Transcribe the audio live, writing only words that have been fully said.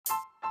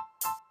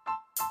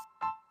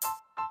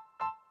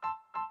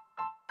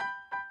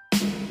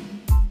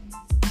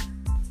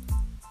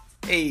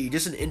Hey,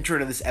 just an intro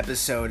to this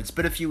episode. It's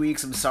been a few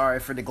weeks. I'm sorry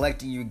for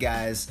neglecting you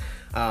guys.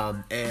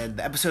 And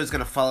the episode is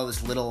going to follow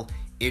this little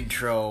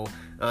intro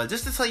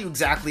just to tell you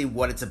exactly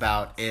what it's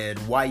about and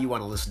why you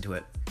want to listen to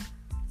it.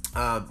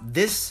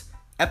 This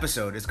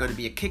episode is going to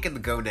be a kick in the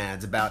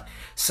gonads about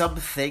some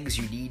things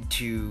you need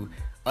to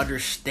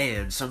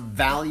understand, some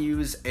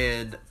values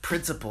and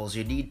principles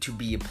you need to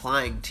be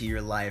applying to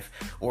your life,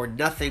 or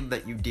nothing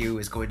that you do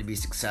is going to be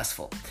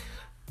successful.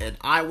 And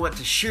I want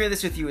to share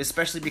this with you,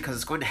 especially because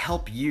it's going to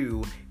help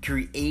you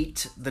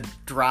create the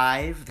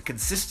drive, the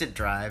consistent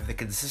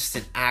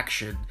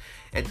action,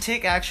 and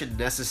take action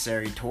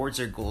necessary towards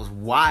your goals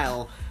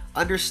while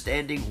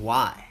understanding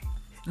why.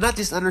 Not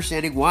just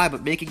understanding why,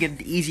 but making it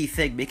an easy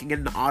thing, making it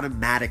an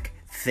automatic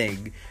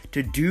thing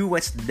to do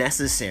what's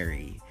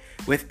necessary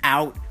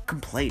without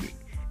complaining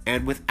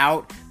and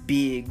without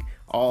being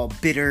all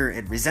bitter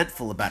and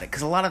resentful about it.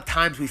 Because a lot of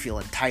times we feel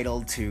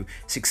entitled to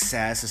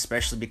success,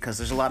 especially because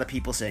there's a lot of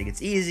people saying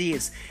it's easy,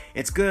 it's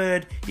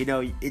good,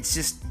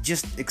 it's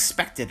just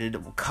expected and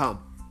it will come.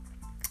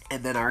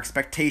 And then our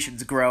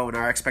expectations grow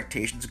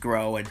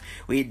and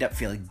we end up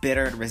feeling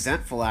bitter and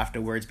resentful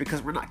afterwards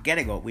because we're not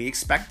getting what we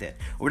expected.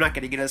 We're not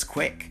getting it as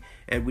quick,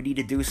 and we need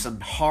to do some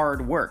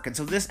hard work. And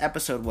so this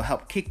episode will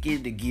help kick you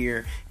into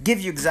gear,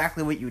 give you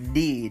exactly what you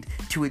need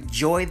to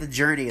enjoy the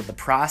journey and the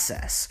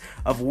process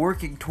of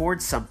working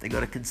towards something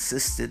on a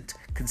consistent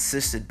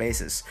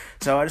basis.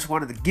 So I just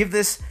wanted to give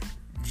this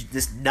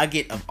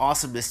nugget of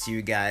awesomeness to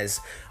you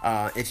guys.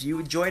 If you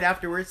enjoyed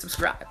afterwards,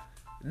 subscribe.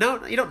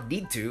 No, you don't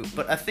need to,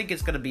 but I think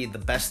it's going to be the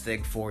best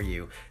thing for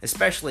you,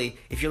 especially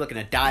if you're looking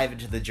to dive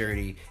into the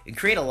journey and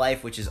create a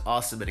life which is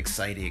awesome and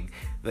exciting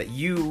that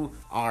you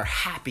are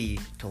happy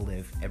to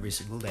live every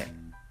single day.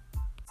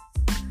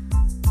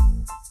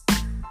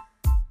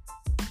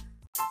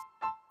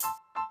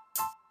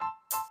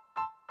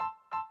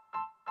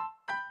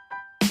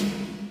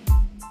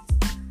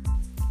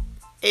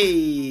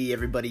 Hey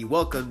everybody,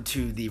 welcome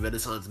to the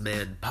Renaissance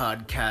Man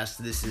podcast.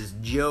 This is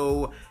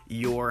Joe,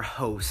 your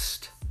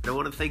host. I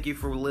want to thank you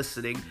for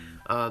listening.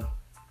 I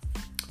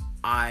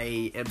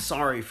am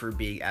sorry for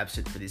being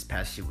absent for these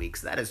past few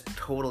weeks. That is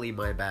totally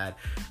my bad.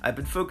 I've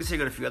been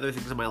focusing on a few other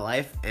things in my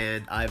life,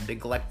 and I've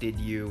neglected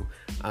you,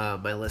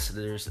 my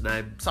listeners, and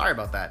I'm sorry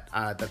about that.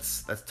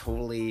 That's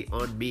totally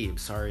on me. I'm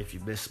sorry if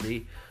you missed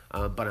me,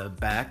 but I'm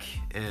back,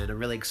 and I'm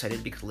really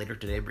excited because later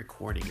today I'm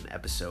recording an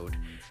episode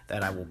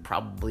that I will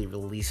probably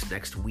release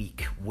next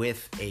week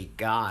with a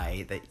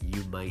guy that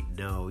you might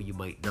know, you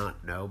might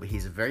not know, but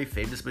he's a very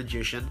famous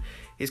magician.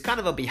 He's kind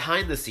of a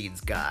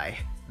behind-the-scenes guy,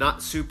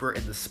 not super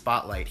in the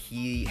spotlight.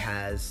 He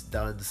has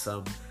done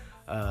some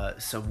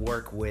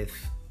work with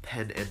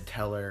Penn and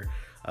Teller,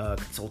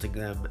 consulting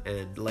them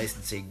and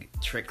licensing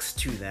tricks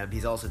to them.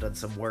 He's also done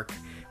some work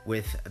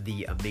with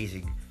the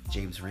amazing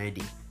James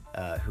Randi,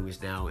 who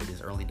is now in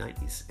his early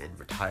 90s and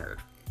retired.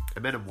 I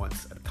met him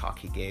once at a talk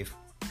he gave.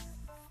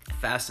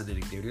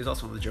 Fascinating dude. He was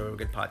also on the Joe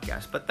Rogan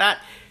podcast, but that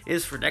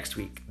is for next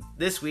week.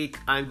 This week,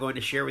 I'm going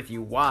to share with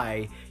you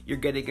why you're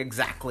getting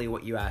exactly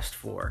what you asked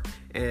for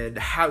and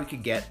how you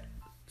can get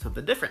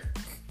something different.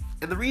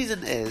 And the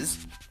reason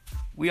is,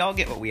 we all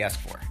get what we ask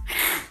for.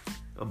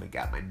 Oh my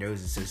god, my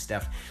nose is so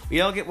stuffed.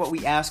 We all get what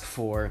we ask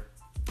for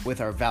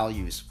with our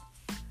values.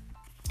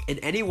 In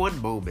any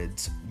one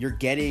moment, you're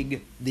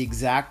getting the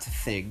exact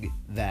thing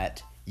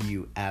that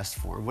you asked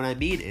for. And what I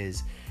mean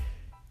is,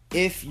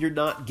 if you're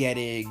not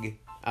getting,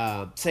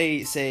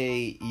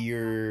 say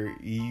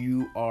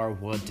you are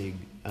wanting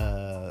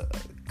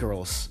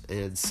girls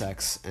and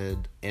sex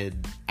and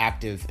an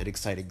active and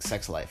exciting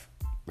sex life,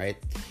 right?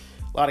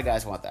 A lot of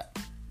guys want that,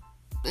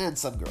 and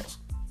some girls.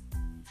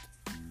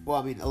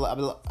 Well, I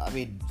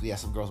mean, yeah,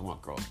 some girls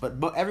want girls, but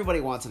everybody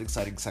wants an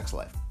exciting sex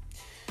life.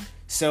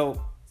 So,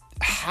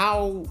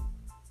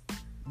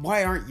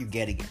 why aren't you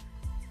getting it?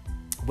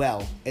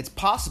 Well, it's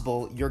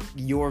possible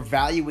you're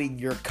valuing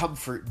your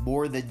comfort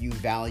more than you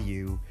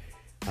value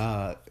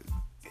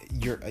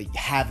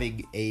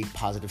having a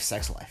positive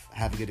sex life,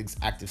 having an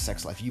active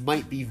sex life. You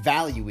might be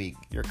valuing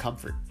your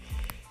comfort,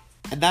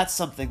 and that's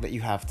something that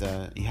you have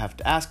to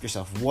ask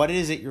yourself. What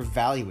is it you're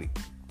valuing?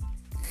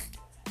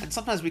 And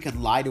sometimes we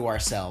can lie to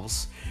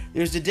ourselves.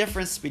 There's a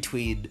difference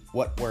between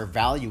what we're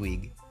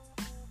valuing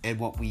and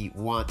what we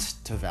want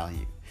to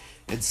value,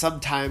 and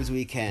sometimes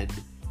we can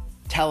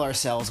tell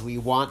ourselves we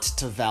want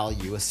to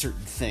value a certain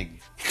thing.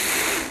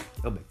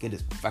 Oh my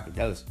goodness, my fucking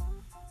nose.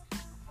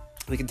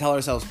 We can tell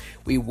ourselves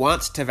we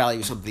want to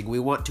value something, we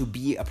want to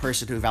be a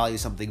person who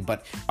values something,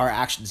 but our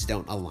actions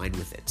don't align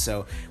with it.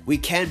 So we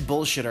can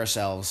bullshit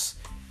ourselves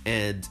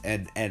and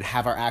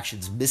have our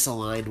actions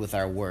misaligned with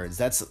our words.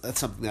 That's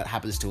something that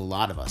happens to a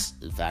lot of us,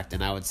 in fact,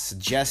 and I would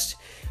suggest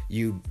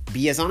you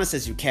be as honest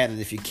as you can, and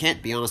if you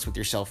can't be honest with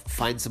yourself,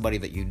 find somebody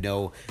that you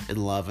know and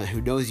love and who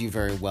knows you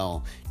very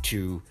well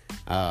to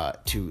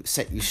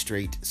set you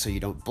straight so you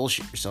don't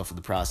bullshit yourself in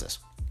the process.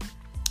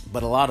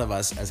 But a lot of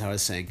us, as I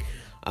was saying,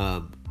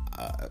 our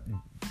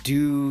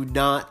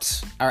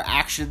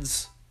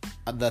actions,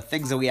 the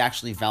things that we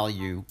actually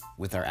value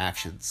with our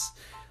actions,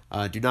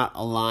 do not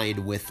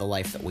align with the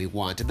life that we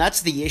want. And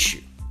that's the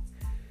issue.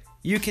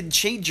 You can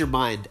change your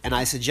mind, and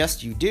I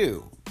suggest you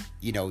do.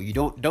 You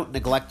don't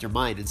neglect your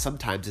mind, and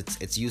sometimes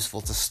it's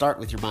useful to start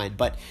with your mind.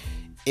 But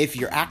if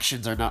your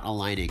actions are not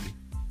aligning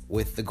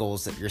with the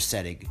goals that you're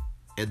setting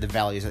and the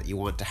values that you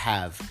want to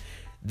have,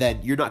 then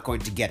you're not going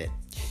to get it.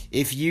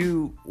 If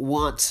you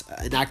want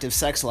an active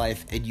sex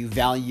life and you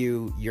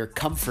value your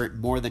comfort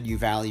more than you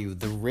value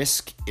the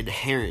risk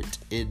inherent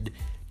in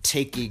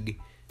taking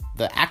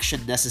the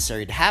action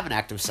necessary to have an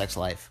active sex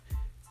life,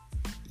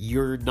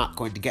 you're not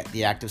going to get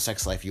the active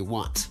sex life you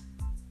want.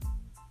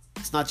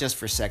 It's not just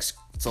for sex,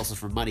 it's also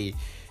for money.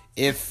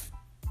 If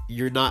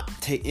you're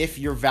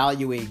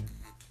valuing,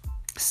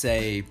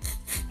 say,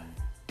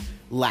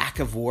 lack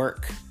of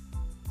work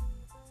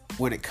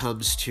when it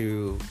comes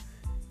to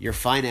your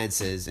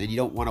finances and you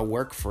don't want to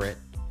work for it,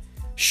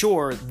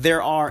 sure,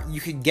 you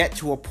can get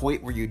to a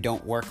point where you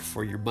don't work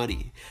for your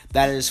money.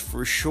 That is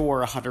for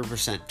sure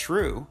 100%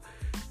 true.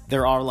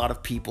 There are a lot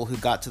of people who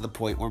got to the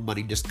point where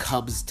money just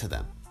comes to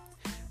them.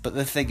 But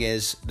the thing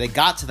is, they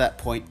got to that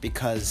point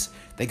because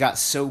they got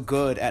so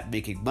good at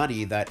making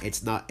money that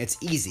it's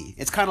easy.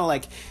 It's kind of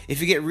like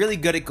if you get really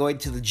good at going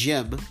to the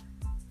gym,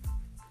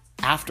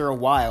 after a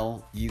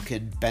while, you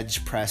can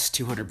bench press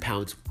 200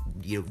 pounds,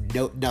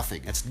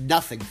 nothing. It's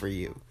nothing for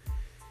you.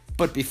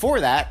 But before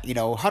that,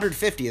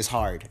 150 is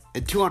hard.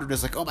 And 200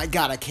 is like, oh my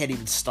God, I can't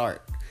even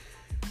start.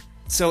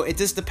 So it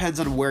just depends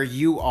on where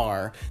you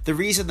are. The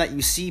reason that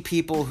you see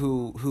people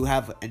who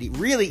have a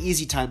really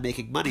easy time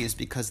making money is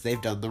because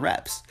they've done the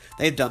reps.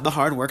 They've done the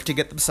hard work to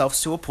get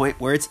themselves to a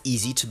point where it's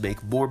easy to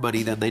make more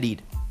money than they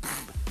need.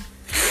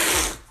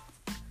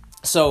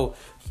 So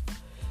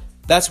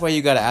that's why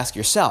you got to ask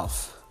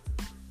yourself,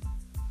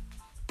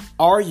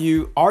 are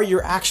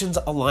your actions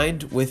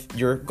aligned with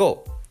your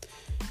goal?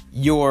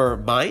 Your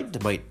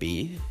mind might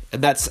be,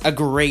 and that's a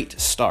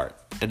great start.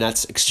 And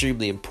that's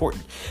extremely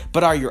important.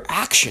 But are your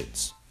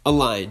actions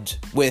aligned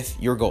with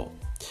your goal?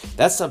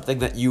 That's something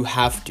that you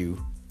have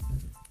to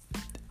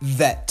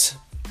vet.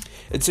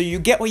 And so you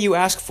get what you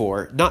ask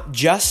for, not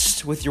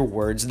just with your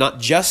words, not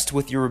just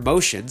with your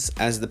emotions,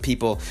 as the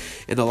people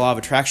in the law of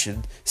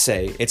attraction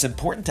say. It's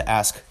important to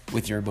ask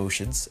with your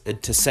emotions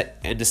and to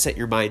set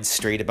your mind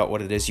straight about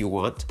what it is you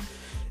want,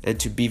 and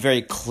to be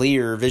very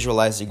clear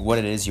visualizing what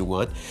it is you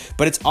want.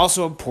 But it's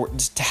also important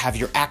to have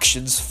your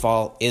actions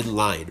fall in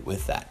line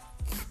with that.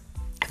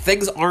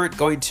 Things aren't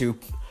going to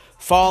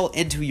fall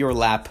into your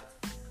lap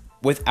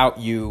without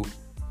you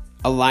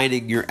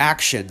aligning your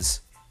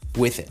actions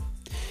with it.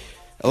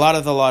 A lot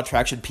of the law of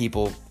attraction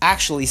people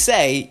actually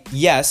say,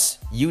 yes,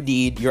 you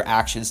need your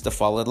actions to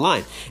fall in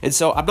line. And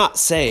so I'm not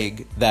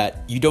saying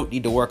that you don't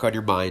need to work on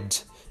your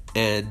mind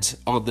and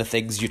on the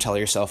things you tell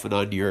yourself and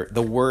on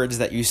the words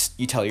that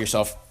you tell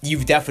yourself.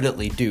 You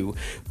definitely do,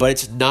 but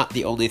it's not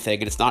the only thing,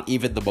 and it's not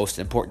even the most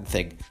important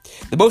thing.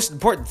 The most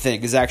important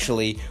thing is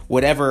actually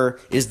whatever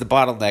is the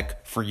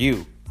bottleneck for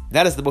you.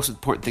 That is the most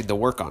important thing to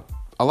work on.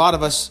 A lot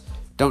of us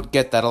don't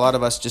get that. A lot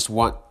of us just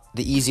want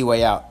the easy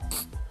way out.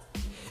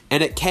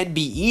 And it can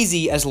be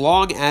easy as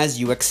long as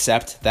you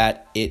accept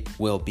that it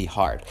will be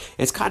hard.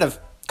 It's kind of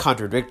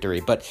contradictory,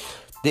 but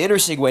the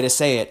interesting way to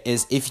say it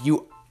is if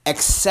you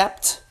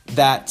accept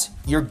that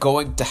you're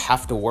going to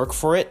have to work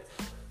for it,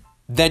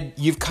 then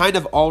you've kind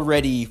of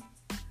already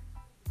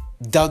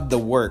done the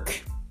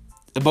work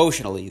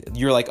emotionally.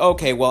 You're like,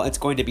 okay, well, it's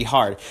going to be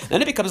hard.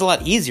 Then it becomes a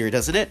lot easier,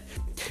 doesn't it?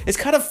 It's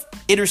kind of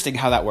interesting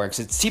how that works.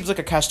 It seems like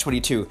a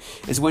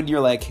catch-22 is when you're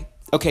like,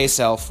 okay,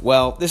 self,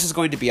 well, this is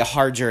going to be a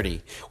hard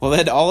journey. Well,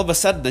 then all of a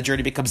sudden the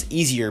journey becomes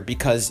easier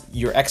because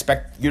you're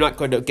not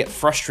going to get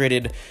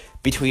frustrated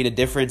between a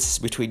difference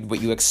between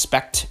what you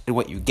expect and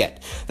what you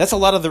get. That's a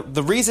lot of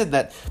the reason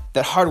that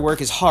hard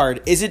work is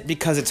hard isn't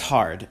because it's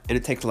hard and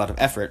it takes a lot of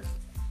effort.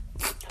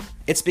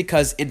 It's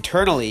because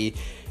internally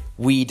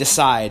we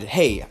decide,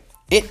 hey,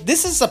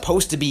 this is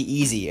supposed to be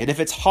easy, and if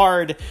it's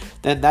hard,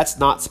 then that's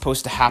not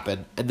supposed to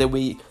happen. And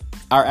then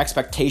our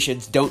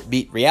expectations don't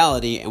meet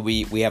reality, and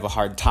we have a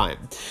hard time.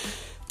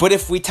 But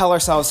if we tell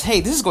ourselves, hey,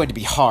 this is going to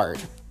be hard,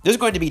 there's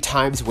going to be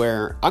times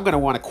where I'm going to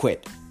want to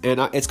quit, and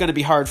it's going to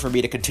be hard for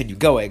me to continue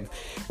going.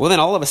 Well, then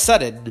all of a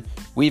sudden,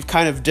 we've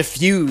kind of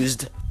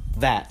diffused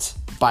that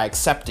by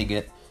accepting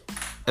it,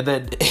 and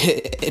then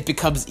it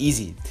becomes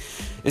easy.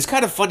 It's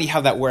kind of funny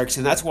how that works,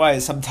 and that's why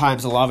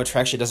sometimes the law of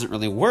attraction doesn't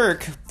really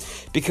work,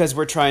 because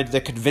we're trying to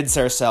convince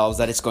ourselves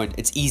that it's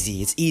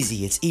easy,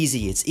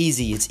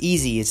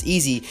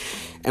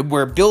 and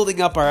we're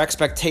building up our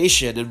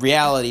expectation, and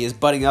reality is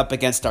butting up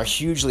against our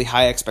hugely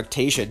high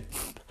expectation.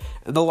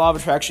 And the law of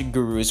attraction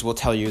gurus will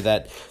tell you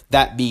that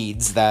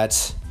means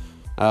that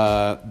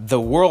the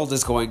world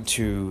is going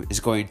to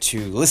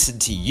listen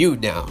to you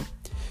now.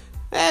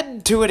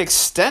 And to an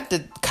extent,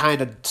 it kind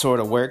of sort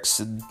of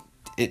works, and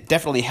it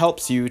definitely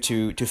helps you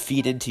to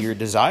feed into your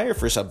desire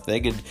for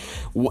something. And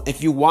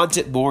if you want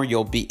it more,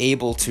 you'll be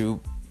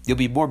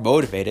more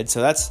motivated.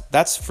 So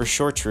that's for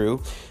sure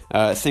true.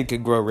 Think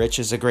and Grow Rich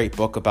is a great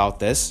book about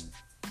this.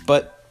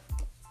 But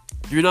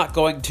you're not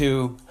going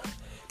to...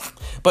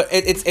 But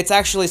it's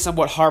actually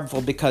somewhat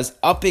harmful because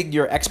upping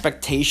your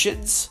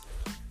expectations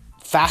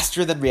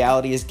faster than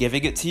reality is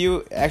giving it to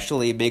you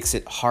actually makes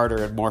it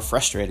harder and more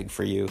frustrating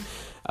for you.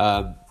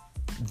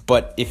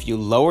 But if you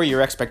lower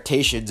your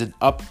expectations and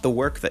up the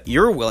work that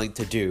you're willing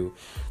to do,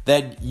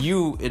 then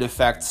you, in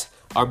effect,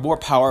 are more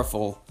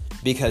powerful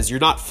because you're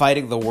not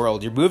fighting the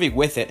world. You're moving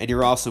with it, and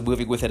you're also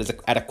moving with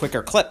it at a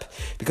quicker clip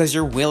because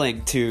you're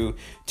willing to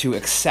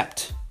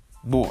accept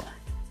more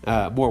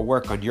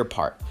work on your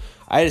part.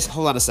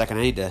 Hold on a second.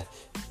 I need to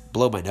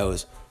blow my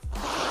nose.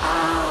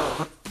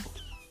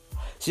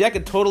 See, I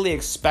can totally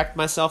expect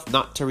myself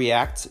not to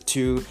react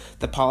to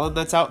the pollen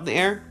that's out in the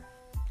air.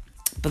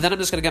 But then I'm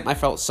just going to get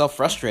myself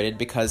frustrated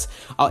because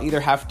I'll either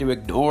have to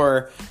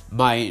ignore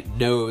my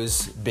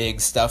nose being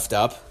stuffed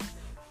up,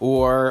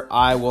 or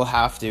I will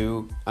have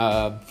to,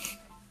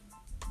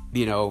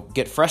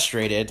 get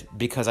frustrated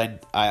because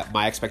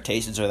my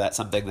expectations are that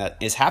something that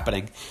is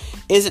happening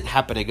isn't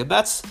happening. And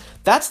that's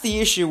the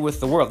issue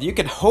with the world.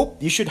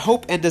 You should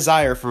hope and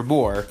desire for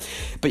more,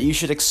 but you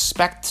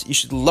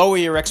should lower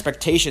your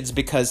expectations,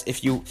 because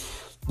if you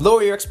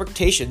lower your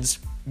expectations,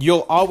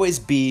 you'll always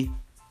be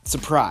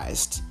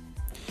surprised.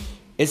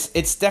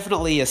 It's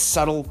definitely a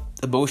subtle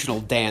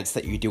emotional dance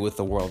that you do with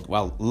the world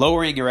while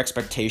lowering your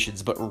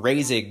expectations but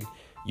raising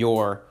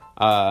your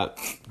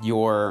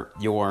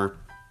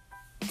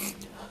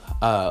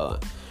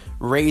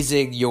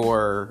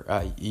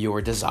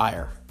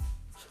desire.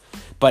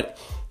 But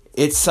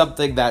it's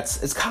something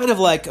it's kind of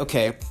like,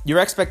 okay, your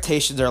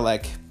expectations are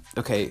like,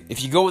 okay,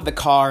 if you go in the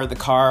car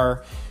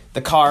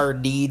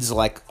needs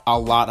like a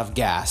lot of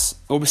gas.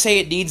 Well, we say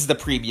it needs the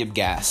premium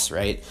gas,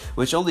 right?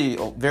 Which only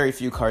very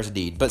few cars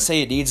need. But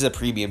say it needs the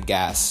premium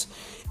gas,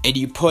 and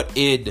you put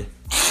in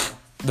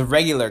the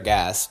regular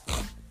gas.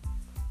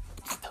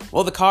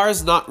 Well, the car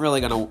is not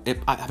really gonna.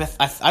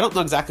 I don't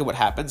know exactly what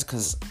happens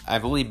because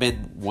I've only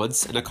been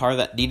once in a car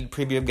that needed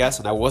premium gas,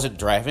 and I wasn't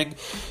driving.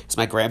 It's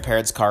my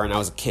grandparents' car, and I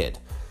was a kid.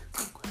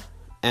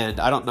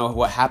 And I don't know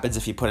what happens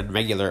if you put in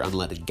regular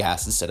unleaded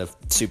gas instead of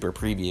super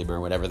premium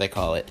or whatever they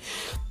call it.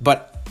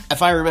 But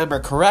if I remember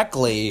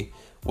correctly,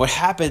 what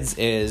happens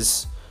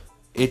is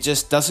it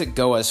just doesn't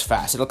go as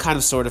fast. It'll kind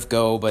of sort of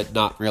go, but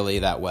not really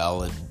that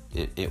well, and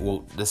it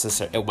won't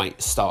necessarily, it might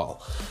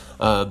stall.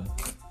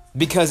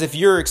 Because if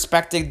you're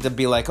expecting to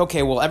be like,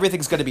 okay, well,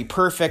 everything's going to be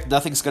perfect,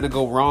 nothing's going to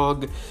go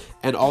wrong,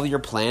 and all your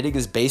planning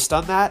is based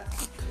on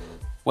that,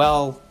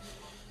 well,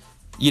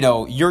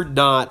 you're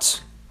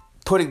not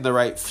putting the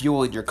right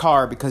fuel in your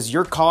car, because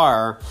your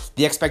car,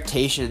 the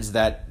expectations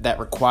that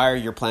require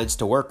your plans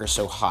to work are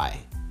so high.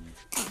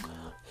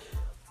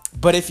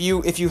 But if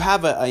you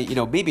have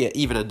maybe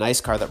even a nice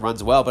car that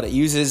runs well, but it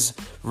uses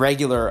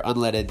regular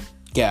unleaded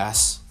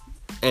gas,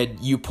 and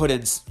you put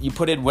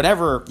in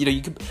whatever,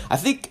 you can, I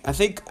think,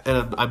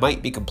 and I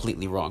might be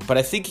completely wrong, but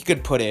I think you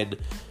could put in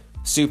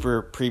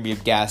super premium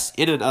gas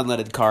in an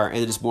unleaded car and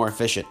it's more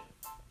efficient.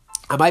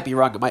 I might be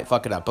wrong, I might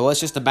fuck it up, but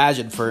let's just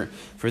imagine for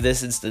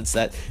this instance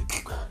that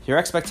your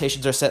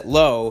expectations are set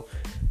low,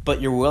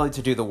 but you're willing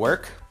to do the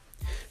work.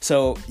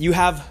 So you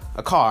have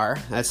a car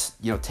that's,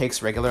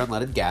 takes regular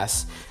unleaded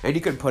gas, and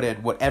you can put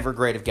in whatever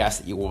grade of gas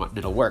that you want and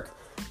it'll work.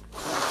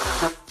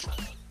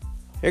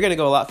 You're going to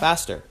go a lot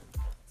faster.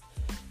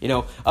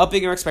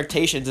 Upping your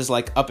expectations is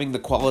like upping the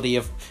quality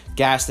of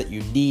gas that you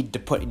need to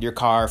put in your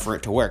car for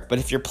it to work. But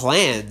if you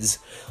plan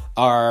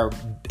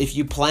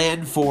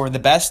for the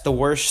best, the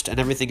worst, and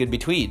everything in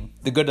between,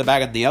 the good, the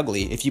bad, and the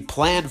ugly, if you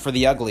plan for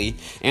the ugly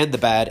and the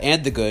bad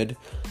and the good,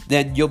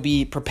 then you'll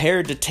be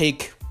prepared to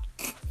take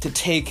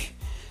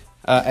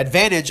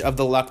advantage of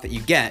the luck that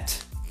you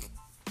get.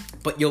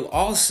 But you'll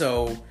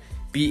also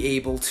be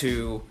able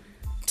to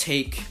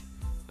take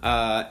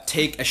a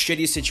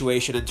shitty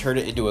situation and turn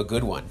it into a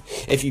good one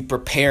if you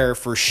prepare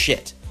for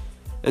shit.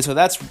 And so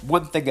that's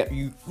one thing that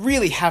you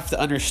really have to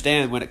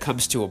understand when it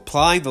comes to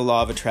applying the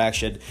law of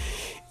attraction.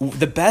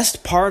 The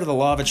best part of the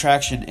law of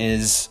attraction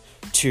is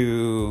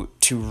to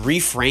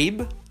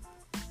reframe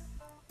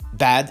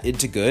bad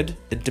into good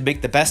and to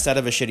make the best out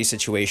of a shitty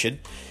situation,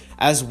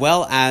 as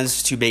well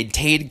as to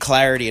maintain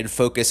clarity and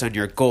focus on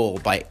your goal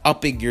by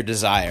upping your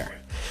desire.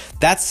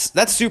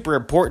 That's super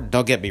important,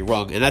 don't get me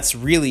wrong, and that's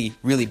really,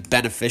 really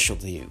beneficial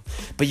to you.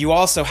 But you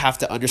also have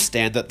to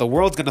understand that the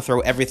world's going to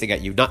throw everything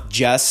at you, not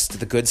just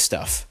the good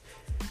stuff.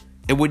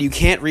 And when you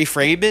can't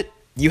reframe it,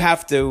 you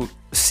have to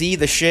see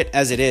the shit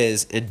as it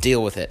is and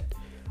deal with it.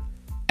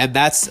 And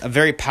that's a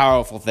very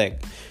powerful thing.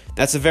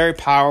 That's a very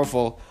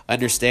powerful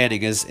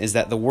understanding, is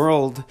that the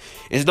world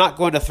is not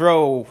going to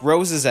throw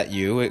roses at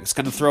you. It's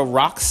going to throw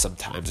rocks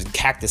sometimes, and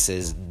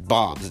cactuses and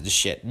bombs and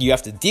shit. And you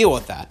have to deal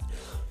with that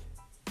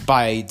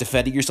by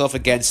defending yourself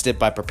against it,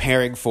 by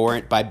preparing for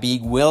it, by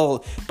being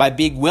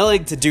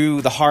willing to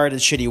do the hard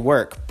and shitty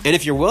work. And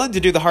if you're willing to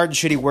do the hard and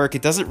shitty work,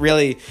 it doesn't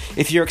really,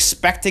 if you're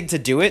expecting to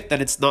do it,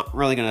 then it's not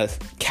really going to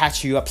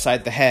catch you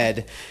upside the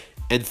head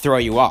and throw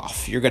you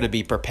off. You're going to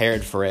be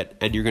prepared for it,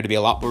 and you're going to be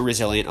a lot more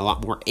resilient, a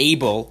lot more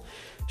able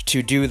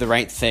to do the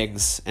right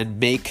things and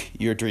make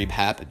your dream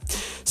happen.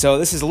 So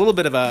this is a little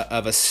bit of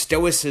a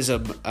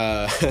stoicism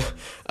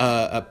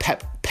a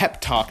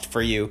pep talk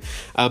for you,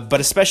 but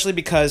especially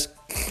because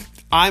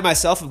I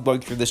myself am going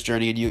through this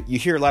journey, and you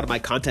hear a lot of my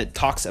content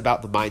talks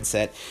about the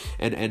mindset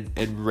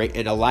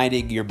and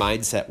aligning your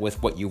mindset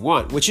with what you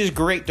want, which is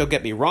great. Don't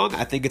get me wrong.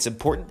 I think it's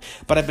important,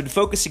 but I've been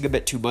focusing a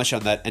bit too much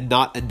on that and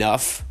not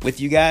enough with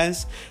you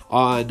guys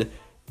on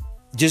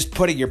just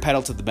putting your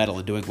pedal to the metal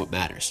and doing what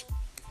matters.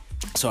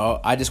 So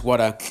I just want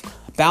to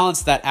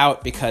balance that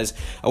out, because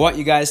I want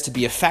you guys to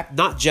be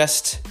not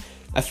just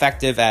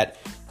effective at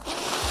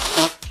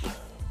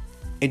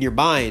in your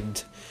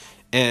mind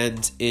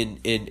and in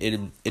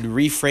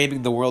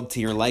reframing the world to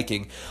your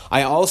liking.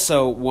 I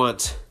also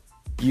want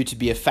you to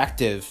be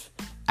effective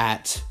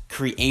at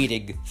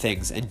creating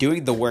things and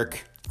doing the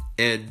work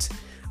and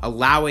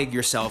allowing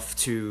yourself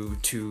to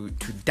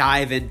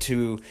dive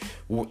into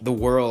the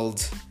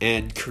world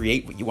and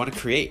create what you want to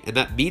create. And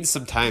that means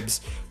sometimes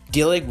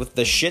dealing with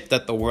the shit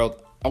that the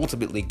world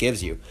ultimately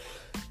gives you.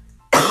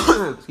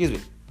 Excuse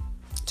me.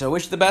 So I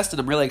wish you the best, and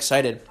I'm really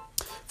excited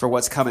for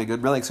what's coming.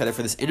 I'm really excited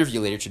for this interview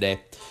later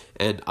today.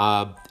 And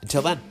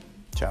until then,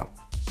 ciao.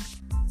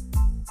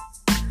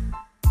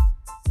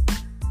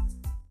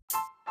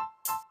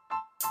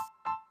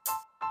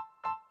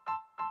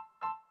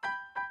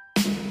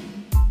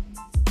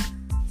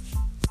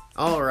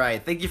 All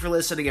right, thank you for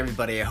listening,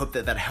 everybody. I hope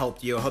that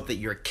helped you. I hope that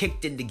you're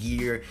kicked into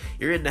gear,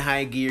 you're into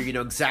high gear, you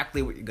know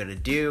exactly what you're going to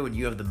do, and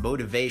you have the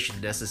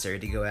motivation necessary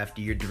to go after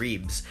your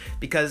dreams,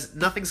 because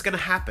nothing's going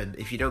to happen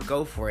if you don't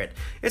go for it.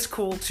 It's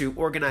cool to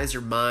organize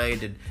your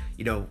mind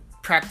and,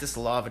 practice the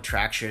law of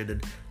attraction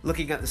and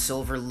looking at the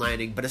silver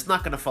lining, but it's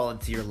not going to fall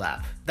into your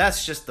lap.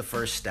 That's just the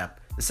first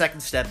step. The second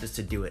step is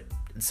to do it.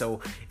 And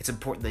so it's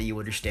important that you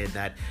understand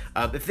that.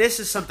 If this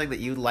is something that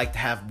you'd like to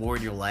have more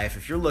in your life,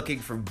 if you're looking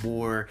for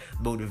more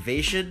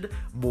motivation,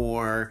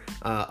 more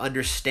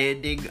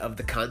understanding of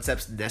the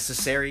concepts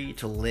necessary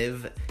to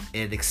live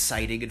an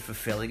exciting and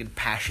fulfilling and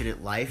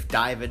passionate life,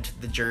 dive into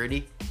the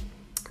journey.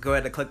 Go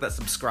ahead and click that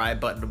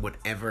subscribe button on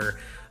whatever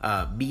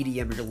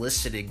medium you're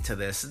listening to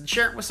this, and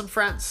share it with some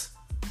friends.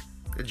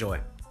 Enjoy.